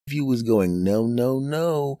of you is going, no, no,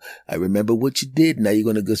 no. I remember what you did. Now you're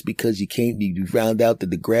going to, just because you found out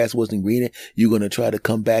that the grass wasn't greener, you're going to try to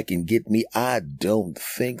come back and get me. I don't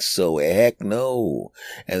think so. Heck no.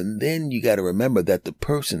 And then you got to remember that the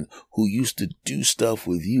person who used to do stuff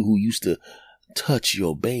with you, who used to touch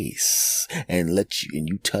your base and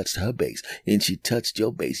you touched her base and she touched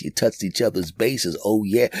your base. You touched each other's bases. Oh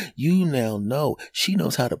yeah. You now know she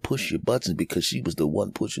knows how to push your buttons because she was the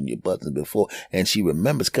one pushing your buttons before. And she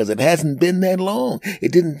remembers because it hasn't been that long.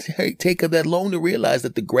 It didn't take her that long to realize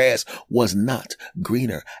that the grass was not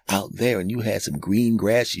greener out there. And you had some green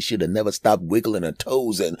grass. She should have never stopped wiggling her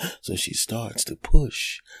toes. And so she starts to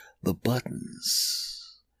push the buttons.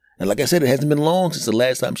 And like I said, it hasn't been long since the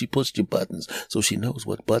last time she pushed your buttons, so she knows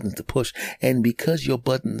what buttons to push. And because your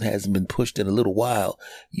button hasn't been pushed in a little while,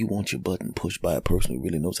 you want your button pushed by a person who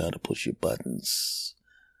really knows how to push your buttons.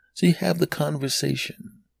 So you have the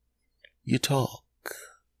conversation. You talk.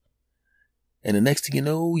 And the next thing you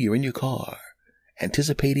know, you're in your car,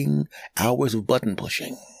 anticipating hours of button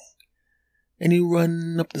pushing. And you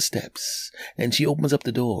run up the steps, and she opens up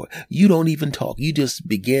the door. You don't even talk. You just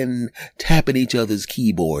begin tapping each other's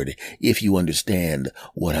keyboard, if you understand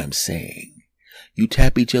what I'm saying. You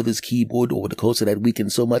tap each other's keyboard over the course of that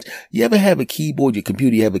weekend so much. You ever have a keyboard,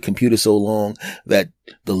 you have a computer so long that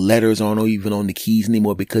the letters aren't even on the keys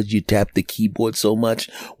anymore because you tap the keyboard so much?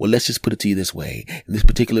 Well, let's just put it to you this way. In this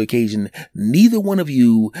particular occasion, neither one of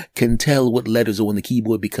you can tell what letters are on the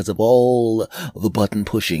keyboard because of all the button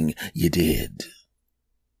pushing you did.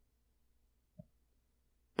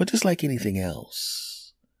 But just like anything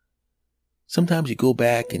else, sometimes you go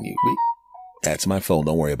back and that's my phone.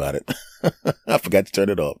 Don't worry about it. I forgot to turn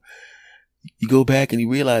it off. You go back and you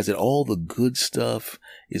realize that all the good stuff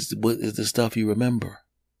is the stuff you remember.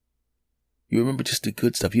 You remember just the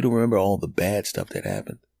good stuff. You don't remember all the bad stuff that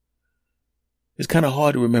happened. It's kind of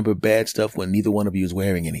hard to remember bad stuff when neither one of you is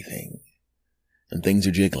wearing anything and things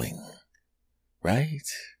are jiggling, right?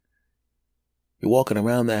 You're walking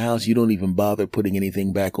around the house. You don't even bother putting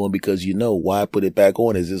anything back on because you know why put it back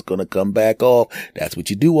on? Is this going to come back off? That's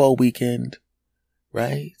what you do all weekend.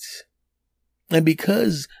 Right? And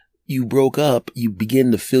because you broke up, you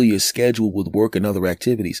begin to fill your schedule with work and other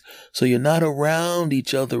activities. So you're not around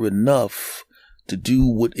each other enough to do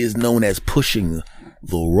what is known as pushing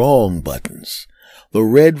the wrong buttons. The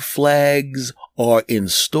red flags are in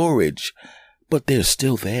storage, but they're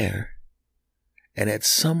still there. And at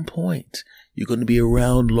some point, you're going to be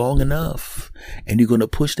around long enough and you're going to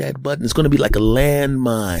push that button. It's going to be like a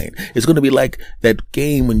landmine. It's going to be like that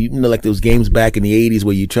game when like those games back in the 80s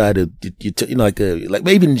where you try to, like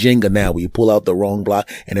maybe in Jenga now where you pull out the wrong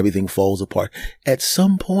block and everything falls apart. At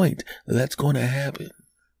some point, that's going to happen.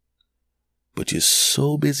 But you're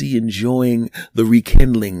so busy enjoying the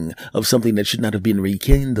rekindling of something that should not have been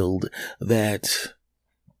rekindled that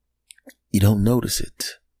you don't notice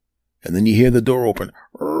it. And then you hear the door open.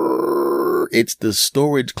 It's the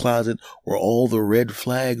storage closet where all the red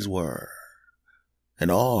flags were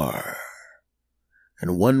and are.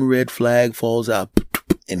 And one red flag falls out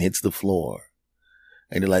and hits the floor.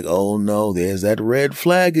 And you're like, oh no, there's that red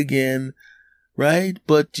flag again. Right?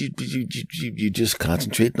 But you just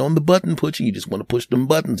concentrating on the button pushing. You just want to push them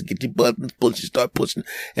buttons, get your buttons pushed, you start pushing.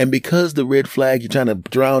 And because the red flag, you're trying to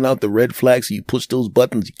drown out the red flag, so you push those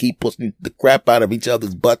buttons, you keep pushing the crap out of each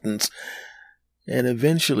other's buttons. And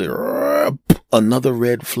eventually, another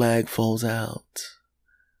red flag falls out.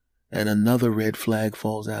 And another red flag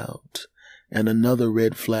falls out. And another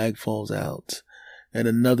red flag falls out. And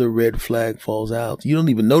another red flag falls out. You don't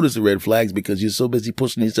even notice the red flags because you're so busy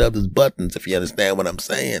pushing each other's buttons, if you understand what I'm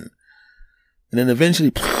saying. And then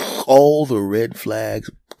eventually, all the red flags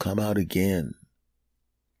come out again.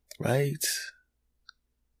 Right?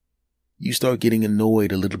 You start getting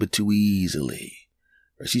annoyed a little bit too easily.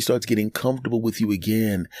 Or she starts getting comfortable with you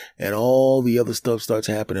again, and all the other stuff starts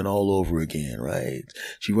happening all over again, right?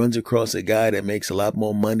 She runs across a guy that makes a lot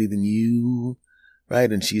more money than you, right?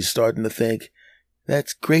 And she's starting to think,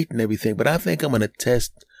 that's great and everything, but I think I'm going to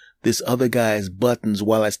test this other guy's buttons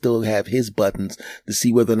while I still have his buttons to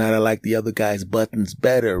see whether or not I like the other guy's buttons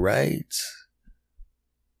better, right?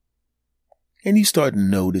 And you start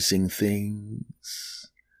noticing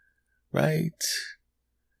things, right?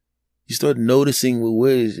 You start noticing,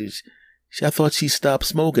 I thought she stopped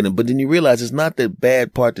smoking, but then you realize it's not the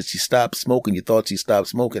bad part that she stopped smoking. You thought she stopped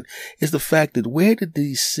smoking. It's the fact that where did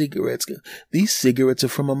these cigarettes go? These cigarettes are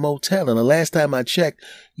from a motel. And the last time I checked,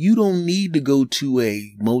 you don't need to go to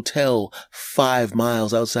a motel 5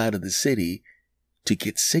 miles outside of the city to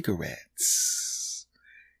get cigarettes.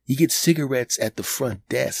 You get cigarettes at the front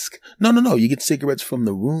desk. No. You get cigarettes from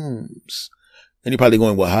the rooms. And you're probably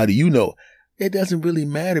going, well, how do you know? It doesn't really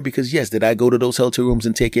matter because, yes, did I go to those hotel rooms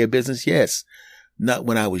and take care of business? Yes. Not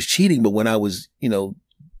when I was cheating, but when I was,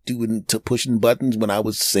 pushing buttons when I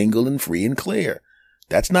was single and free and clear.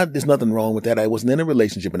 There's nothing wrong with that. I wasn't in a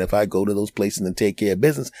relationship. And if I go to those places and take care of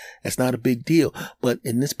business, that's not a big deal. But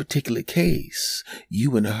in this particular case,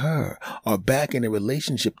 you and her are back in a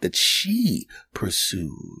relationship that she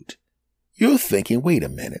pursued. You're thinking, wait a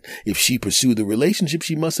minute. If she pursued the relationship,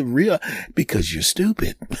 she must have realized because you're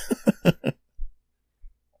stupid.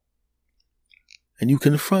 And you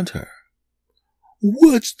confront her.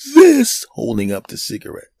 What's this? Holding up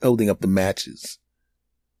the matches.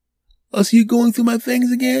 Oh, so you're going through my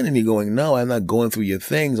things again? And you're going, no, I'm not going through your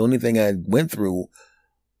things. The only thing I went through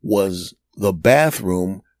was the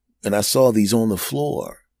bathroom and I saw these on the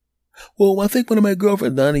floor. Well, I think one of my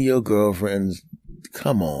girlfriends, none of your girlfriends.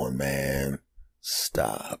 Come on, man.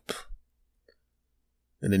 Stop.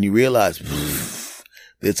 And then you realize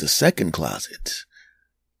there's a second closet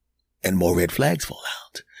and more red flags fall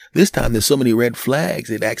out. This time there's so many red flags,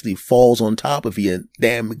 it actually falls on top of you and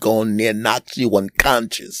damn gone near knocks you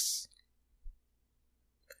unconscious.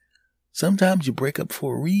 Sometimes you break up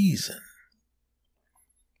for a reason.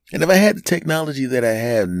 And if I had the technology that I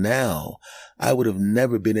have now, I would have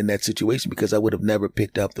never been in that situation because I would have never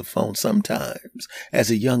picked up the phone. Sometimes,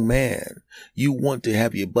 as a young man, you want to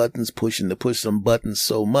have your buttons pushing to push some buttons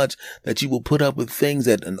so much that you will put up with things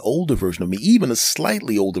that an older version of me, even a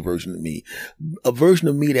slightly older version of me, a version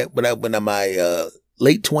of me that when I'm in my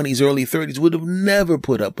late 20s, early 30s would have never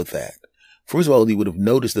put up with that. First of all, he would have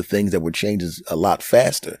noticed the things that were changing a lot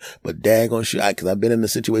faster. But daggone sure, because I've been in a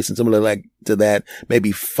situation similar like to that,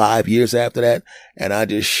 maybe 5 years after that, and I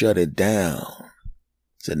just shut it down.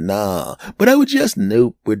 Said, nah. But I would just,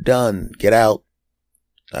 nope, we're done. Get out.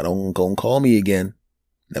 I don't go and call me again.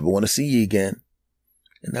 Never want to see you again.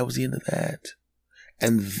 And that was the end of that.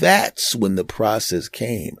 And that's when the process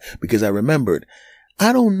came. Because I remembered,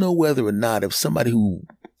 I don't know whether or not if somebody who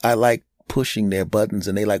I like pushing their buttons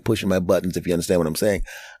and they like pushing my buttons, if you understand what I'm saying.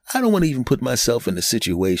 I don't want to even put myself in a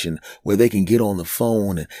situation where they can get on the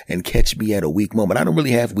phone and catch me at a weak moment. I don't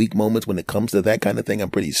really have weak moments when it comes to that kind of thing.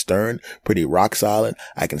 I'm pretty stern, pretty rock solid.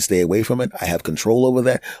 I can stay away from it. I have control over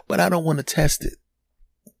that, but I don't want to test it.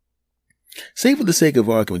 Say for the sake of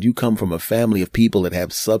argument, you come from a family of people that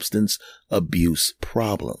have substance abuse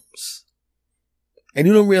problems. And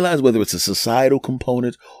you don't realize whether it's a societal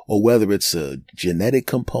component or whether it's a genetic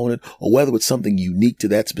component or whether it's something unique to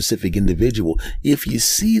that specific individual. If you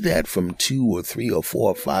see that from 2 or 3 or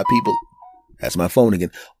 4 or 5 people, that's my phone again.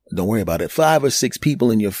 Don't worry about it. 5 or 6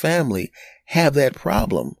 people in your family have that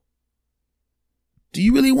problem. Do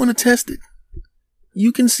you really want to test it?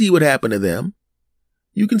 You can see what happened to them.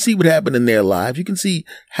 You can see what happened in their lives. You can see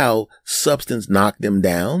how substance knocked them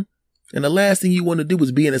down. And the last thing you want to do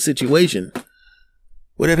is be in a situation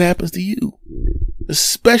where that happens to you,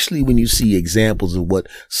 especially when you see examples of what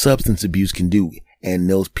substance abuse can do and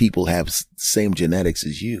those people have the same genetics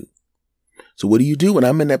as you. So what do you do when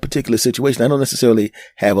I'm in that particular situation? I don't necessarily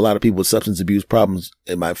have a lot of people with substance abuse problems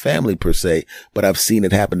in my family per se, but I've seen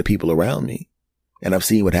it happen to people around me and I've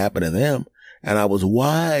seen what happened to them. And I was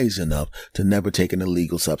wise enough to never take an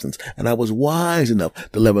illegal substance. And I was wise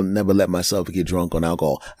enough to never let myself get drunk on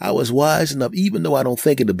alcohol. I was wise enough, even though I don't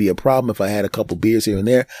think it'd be a problem if I had a couple beers here and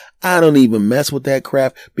there, I don't even mess with that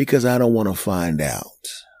crap because I don't want to find out.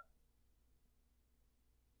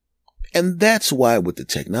 And that's why with the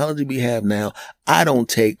technology we have now, I don't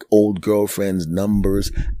take old girlfriends'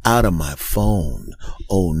 numbers out of my phone.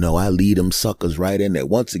 Oh no, I lead them suckers right in there.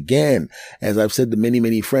 Once again, as I've said to many,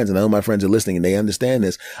 many friends, and I know my friends are listening and they understand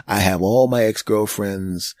this, I have all my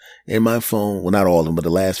ex-girlfriends in my phone. Well, not all of them, but the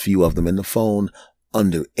last few of them in the phone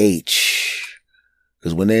under H.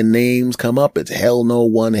 Because when their names come up, it's hell no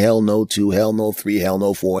 1, hell no 2, hell no 3, hell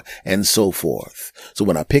no 4, and so forth. So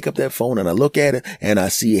when I pick up that phone and I look at it and I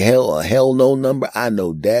see a hell no number, I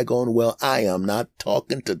know daggone well I am not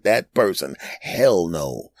talking to that person. Hell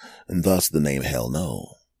no. And thus the name Hell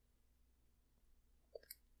No.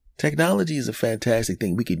 Technology is a fantastic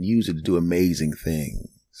thing. We can use it to do amazing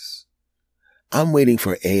things. I'm waiting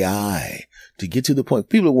for AI to get to the point.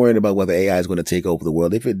 People are worried about whether AI is going to take over the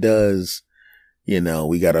world. If it does,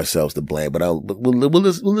 we got ourselves to blame, but we'll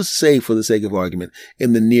just say for the sake of argument,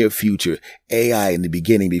 in the near future, AI in the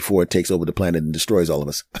beginning before it takes over the planet and destroys all of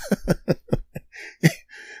us,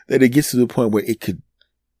 that it gets to the point where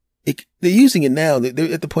they're using it now.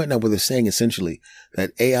 They're at the point now where they're saying essentially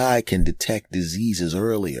that AI can detect diseases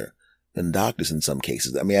earlier than doctors in some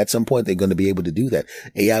cases. I mean, at some point they're going to be able to do that.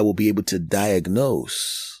 AI will be able to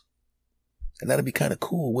diagnose, and that'd be kind of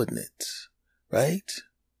cool, wouldn't it? Right?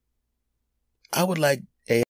 I would like